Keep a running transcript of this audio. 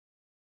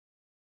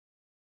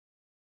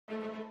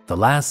The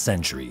last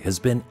century has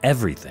been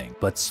everything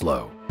but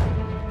slow.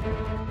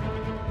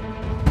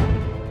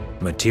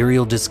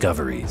 Material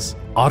discoveries,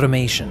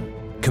 automation,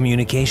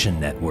 communication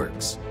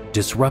networks,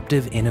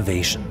 disruptive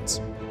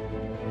innovations,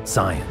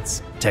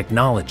 science,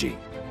 technology,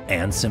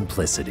 and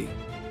simplicity.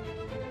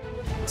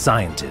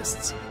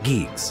 Scientists,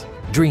 geeks,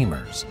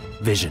 dreamers,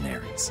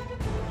 visionaries.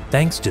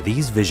 Thanks to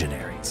these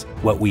visionaries,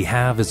 what we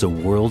have is a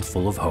world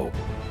full of hope,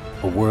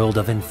 a world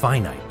of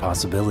infinite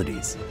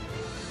possibilities.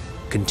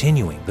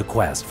 Continuing the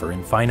quest for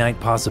infinite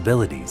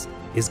possibilities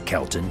is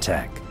Kellton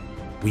Tech.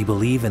 We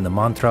believe in the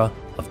mantra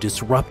of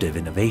disruptive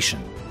innovation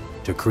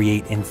to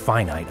create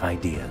infinite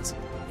ideas,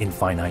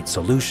 infinite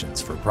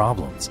solutions for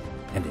problems,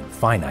 and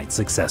infinite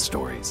success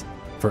stories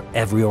for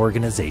every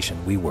organization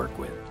we work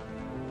with.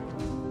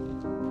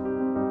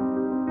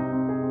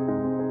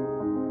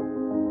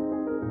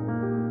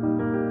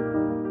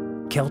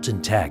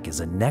 Kellton Tech is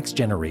a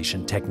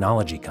next-generation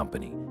technology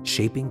company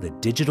shaping the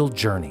digital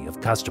journey of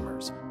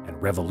customers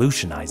and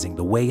revolutionizing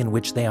the way in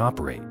which they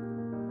operate.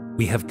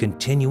 We have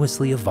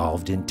continuously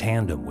evolved in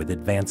tandem with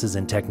advances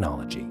in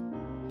technology.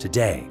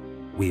 Today,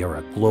 we are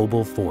a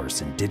global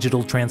force in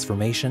digital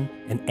transformation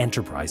and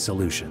enterprise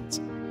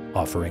solutions,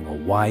 offering a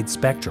wide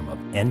spectrum of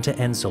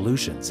end-to-end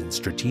solutions in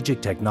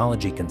strategic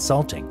technology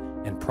consulting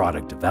and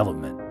product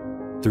development.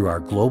 Through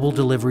our global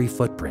delivery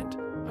footprint,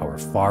 our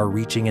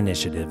far-reaching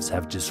initiatives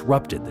have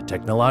disrupted the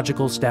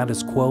technological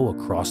status quo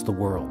across the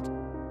world.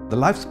 The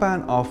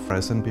lifespan of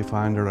S&P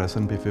 500 or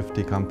S&P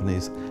 50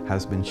 companies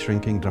has been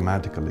shrinking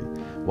dramatically.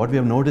 What we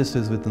have noticed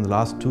is within the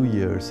last 2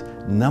 years,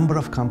 number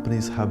of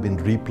companies have been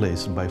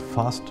replaced by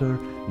faster,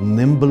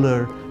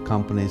 nimbler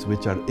companies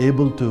which are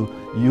able to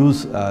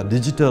use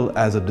digital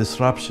as a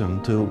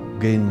disruption to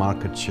gain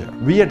market share.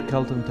 We at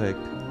Kellton Tech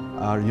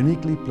are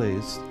uniquely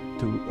placed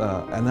to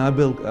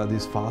enable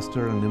these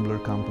faster and nimbler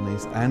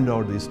companies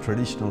and/or these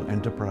traditional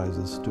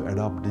enterprises to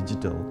adopt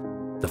digital.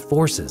 The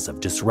forces of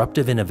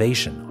disruptive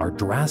innovation are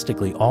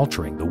drastically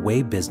altering the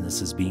way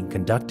business is being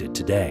conducted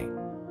today.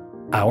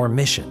 Our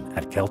mission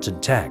at Kellton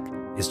Tech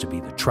is to be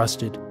the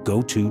trusted,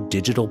 go-to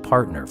digital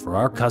partner for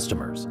our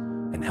customers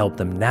and help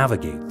them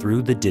navigate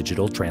through the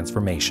digital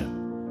transformation.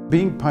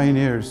 Being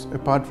pioneers,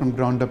 apart from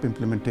ground-up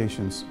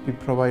implementations, we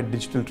provide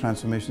digital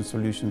transformation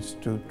solutions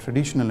to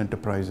traditional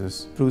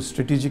enterprises through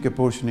strategic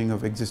apportioning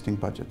of existing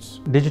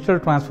budgets. Digital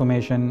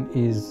transformation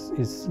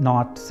is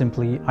not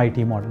simply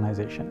IT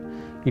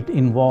modernization. It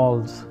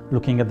involves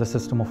looking at the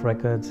system of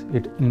records,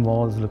 it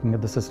involves looking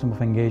at the system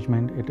of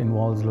engagement, it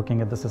involves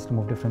looking at the system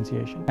of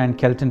differentiation. And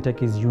Kellton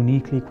Tech is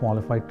uniquely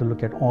qualified to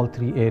look at all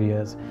three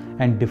areas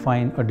and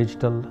define a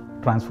digital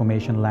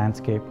transformation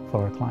landscape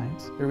for our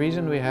clients. The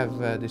reason we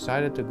have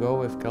decided to go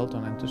with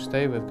Kellton and to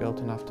stay with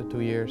Kellton after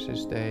 2 years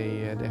is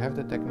they have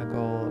the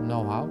technical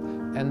know-how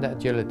and the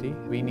agility.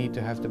 We need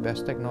to have the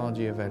best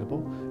technology available,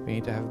 we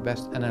need to have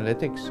best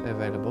analytics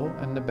available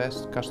and the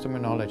best customer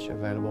knowledge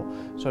available.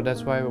 So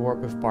that's why we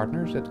work with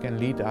partners that can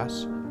lead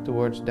us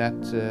towards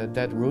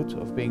that route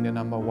of being the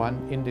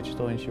 #1 in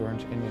digital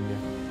insurance in India.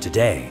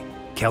 Today,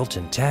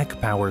 Kellton Tech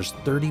powers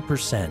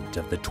 30%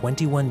 of the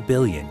 $21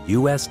 billion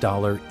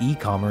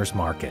e-commerce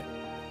market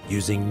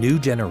using new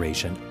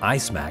generation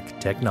ISMAC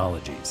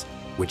technologies,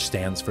 which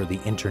stands for the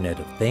Internet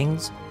of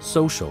Things,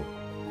 Social,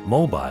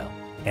 Mobile,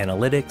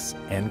 Analytics,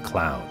 and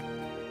Cloud.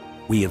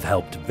 We have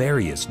helped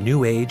various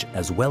new age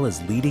as well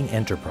as leading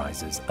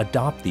enterprises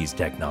adopt these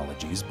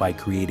technologies by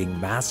creating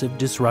massive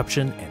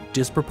disruption and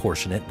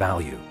disproportionate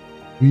value.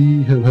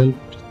 We have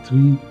helped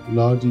 3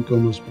 large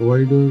e-commerce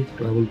providers,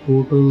 travel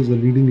portals, the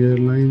leading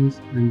airlines,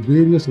 and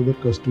various other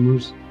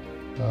customers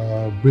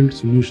build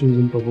solutions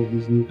on top of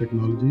these new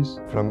technologies.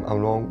 From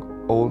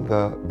among all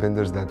the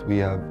vendors that we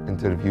have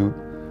interviewed,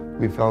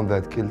 we found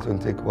that Kellton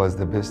Tech was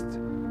the best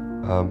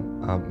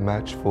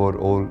match for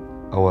all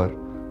our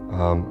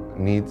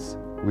needs.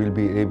 We'll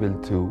be able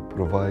to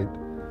provide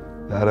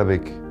the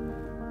Arabic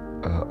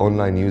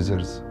online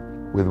users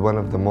with one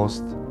of the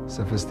most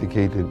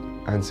sophisticated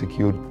and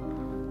secure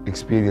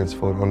experience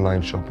for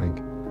online shopping.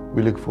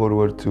 We look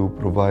forward to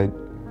provide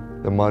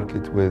the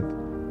market with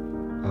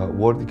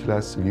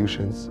world-class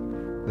solutions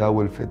that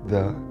will fit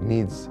the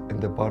needs in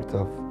the part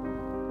of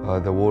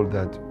the world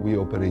that we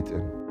operate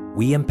in.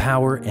 We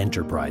empower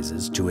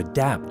enterprises to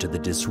adapt to the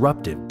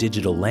disruptive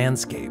digital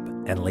landscape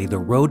and lay the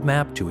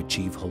roadmap to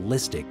achieve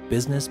holistic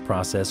business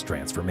process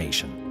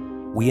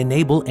transformation. We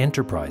enable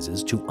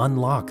enterprises to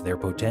unlock their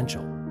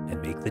potential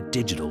and make the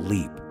digital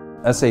leap.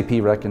 SAP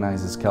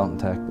recognizes Kellton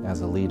Tech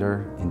as a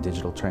leader in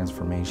digital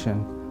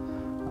transformation.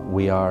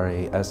 We are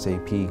a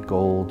SAP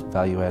Gold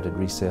value-added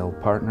resale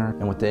partner,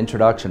 and with the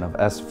introduction of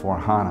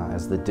S/4HANA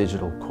as the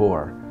digital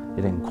core,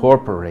 it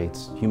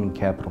incorporates human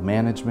capital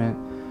management,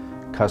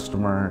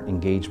 customer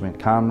engagement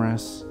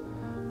commerce,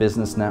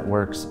 business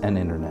networks, and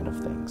Internet of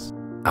Things.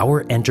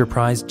 Our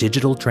enterprise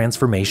digital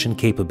transformation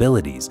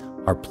capabilities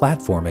are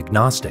platform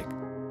agnostic.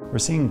 We're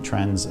seeing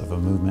trends of a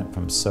movement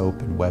from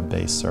SOAP and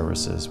web-based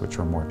services, which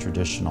are more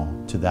traditional,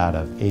 to that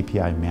of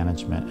API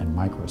management and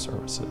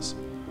microservices.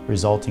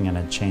 resulting in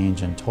a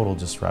change and total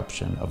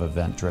disruption of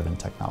event-driven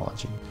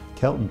technology.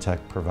 Kellton Tech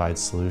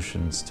provides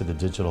solutions to the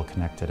digital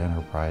connected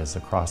enterprise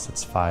across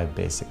its 5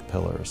 basic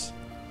pillars.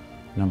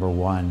 Number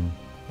 1,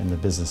 in the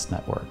business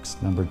networks.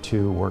 Number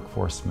 2,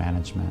 workforce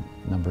management.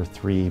 Number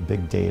 3,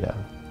 big data.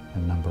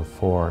 And number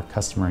 4,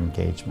 customer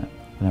engagement.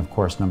 And of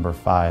course, number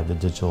 5, the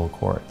digital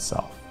core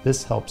itself.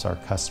 This helps our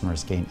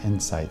customers gain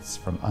insights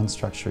from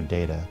unstructured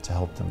data to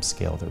help them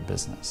scale their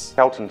business.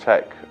 Kellton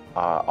Tech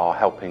are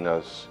helping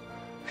us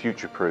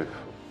future-proof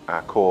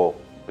our core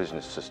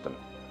business system,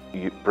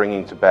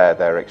 bringing to bear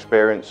their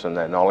experience and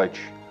their knowledge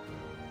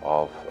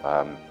of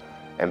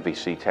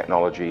MVC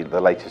technology,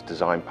 the latest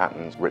design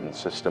patterns, written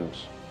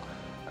systems,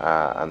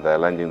 and they're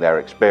lending their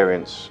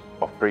experience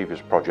of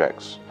previous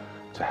projects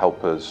to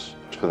help us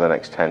for the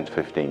next 10 to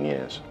 15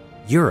 years.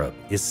 Europe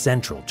is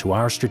central to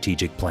our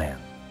strategic plan.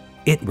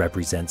 It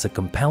represents a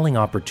compelling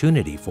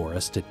opportunity for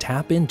us to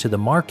tap into the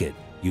market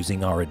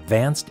using our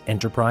advanced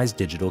enterprise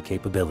digital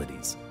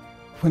capabilities.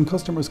 When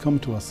customers come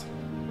to us,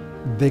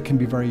 they can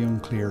be very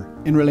unclear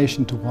in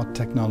relation to what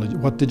technology,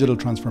 what digital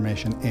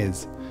transformation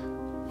is.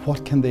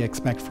 What can they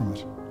expect from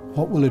it?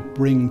 What will it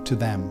bring to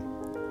them?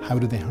 How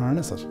do they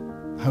harness it?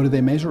 How do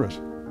they measure it?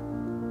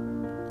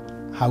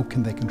 How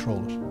can they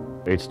control it?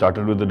 It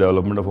started with the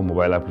development of a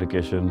mobile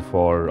application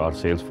for our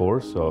sales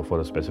force, for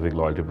a specific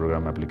loyalty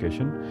program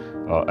application.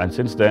 And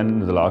since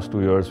then, the last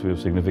 2 years, we've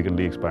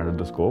significantly expanded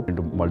the scope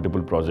into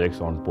multiple projects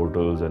on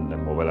portals and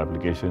mobile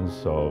applications,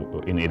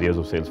 in areas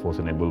of Salesforce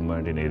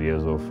enablement, in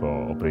areas of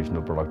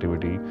operational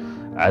productivity,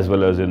 as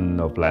well as in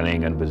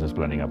planning and business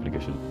planning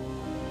applications.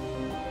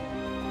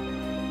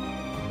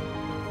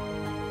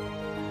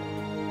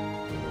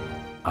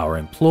 Our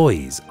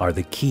employees are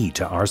the key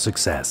to our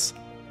success.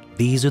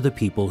 These are the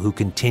people who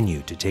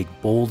continue to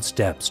take bold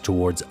steps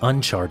towards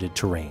uncharted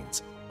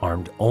terrains,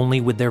 armed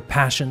only with their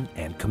passion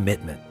and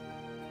commitment.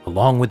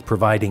 Along with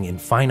providing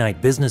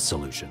infinite business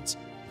solutions,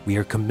 we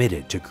are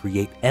committed to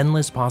create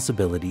endless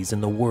possibilities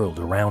in the world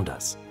around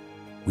us.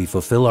 We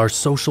fulfill our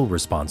social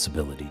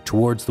responsibility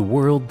towards the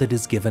world that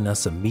has given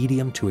us a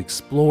medium to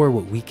explore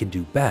what we can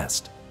do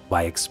best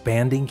by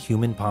expanding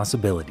human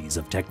possibilities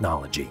of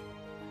technology.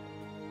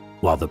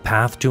 While the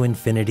path to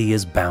infinity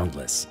is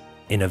boundless,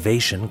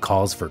 innovation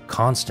calls for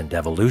constant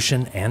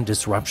evolution and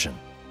disruption.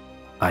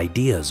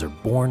 Ideas are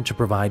born to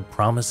provide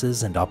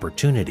promises and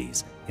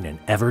opportunities in an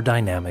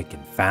ever-dynamic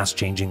and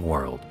fast-changing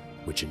world,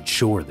 which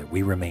ensure that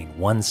we remain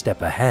one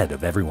step ahead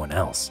of everyone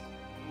else.